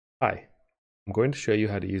Hi, I'm going to show you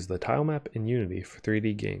how to use the Tilemap in Unity for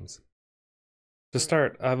 3D games. To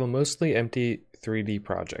start, I have a mostly empty 3D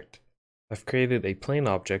project. I've created a plain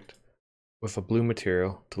object with a blue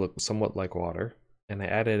material to look somewhat like water, and I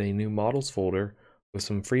added a new models folder with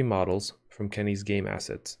some free models from Kenny's game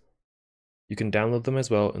assets. You can download them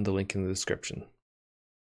as well in the link in the description.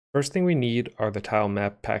 First thing we need are the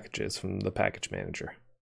Tilemap packages from the package manager.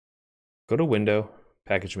 Go to Window,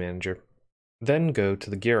 Package Manager, then go to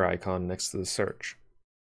the gear icon next to the search.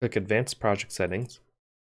 Click Advanced Project Settings,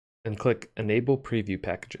 and click Enable Preview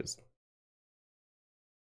Packages.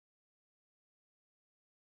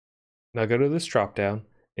 Now go to this dropdown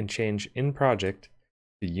and change In Project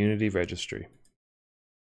to Unity Registry.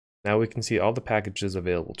 Now we can see all the packages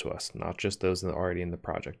available to us, not just those that are already in the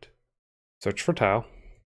project. Search for Tile,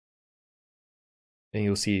 and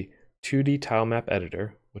you'll see 2D Tilemap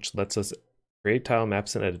Editor, which lets us create tile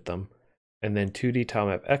maps and edit them, and then 2D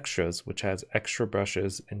Tilemap Extras, which has extra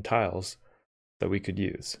brushes and tiles that we could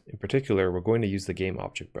use. In particular, we're going to use the game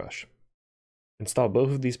object brush. Install both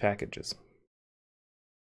of these packages.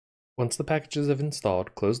 Once the packages have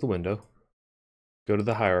installed, close the window, go to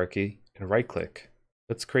the hierarchy, and right-click.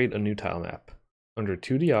 Let's create a new tile map. Under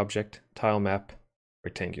 2D Object, Tile Map,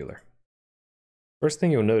 Rectangular. First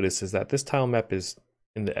thing you'll notice is that this tile map is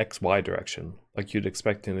in the XY direction, like you'd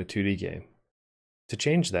expect in a 2D game. To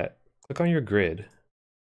change that, click on your grid,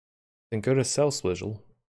 then go to Cell Swizzle,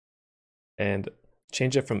 and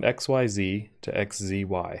change it from XYZ to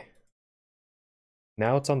XZY.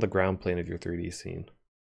 Now it's on the ground plane of your 3D scene.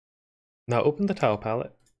 Now open the tile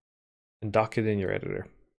palette and dock it in your editor.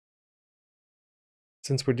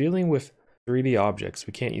 Since we're dealing with 3D objects,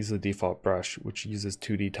 we can't use the default brush, which uses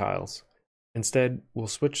 2D tiles. Instead, we'll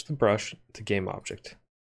switch the brush to game object.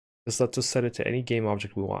 This lets us set it to any game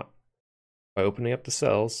object we want by opening up the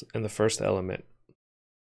cells and the first element.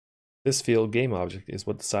 This field, game object, is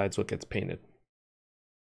what decides what gets painted.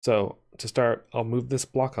 So to start, I'll move this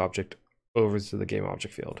block object over to the game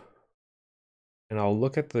object field, and I'll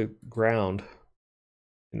look at the ground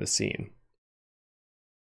in the scene.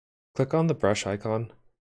 Click on the brush icon,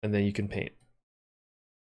 and then you can paint.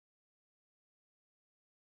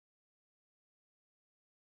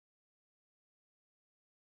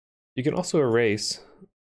 You can also erase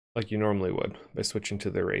like you normally would by switching to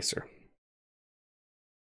the eraser.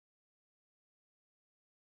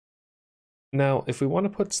 Now, if we want to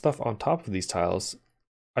put stuff on top of these tiles,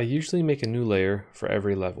 I usually make a new layer for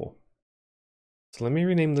every level. So let me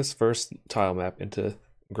rename this first tile map into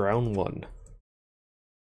Ground 1.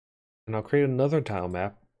 And I'll create another tile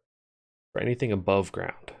map for anything above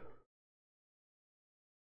ground.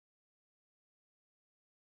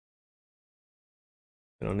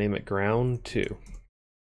 And I'll name it Ground 2.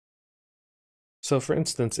 So for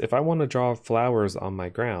instance, if I want to draw flowers on my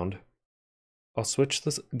ground, I'll switch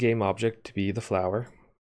this game object to be the flower,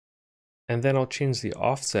 and then I'll change the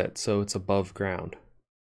offset so it's above ground.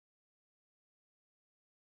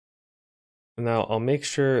 And now I'll make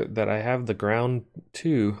sure that I have the Ground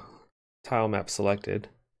 2 tile map selected,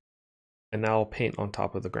 and now I'll paint on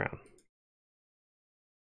top of the ground.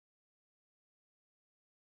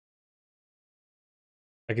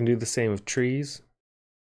 I can do the same with trees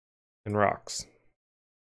and rocks.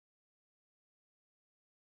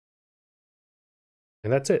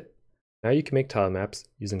 And that's it. Now you can make tile maps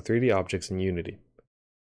using 3D objects in Unity.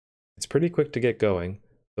 It's pretty quick to get going,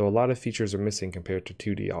 though a lot of features are missing compared to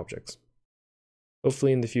 2D objects.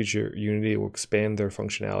 Hopefully in the future, Unity will expand their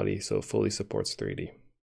functionality so it fully supports 3D.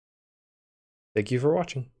 Thank you for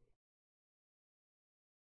watching.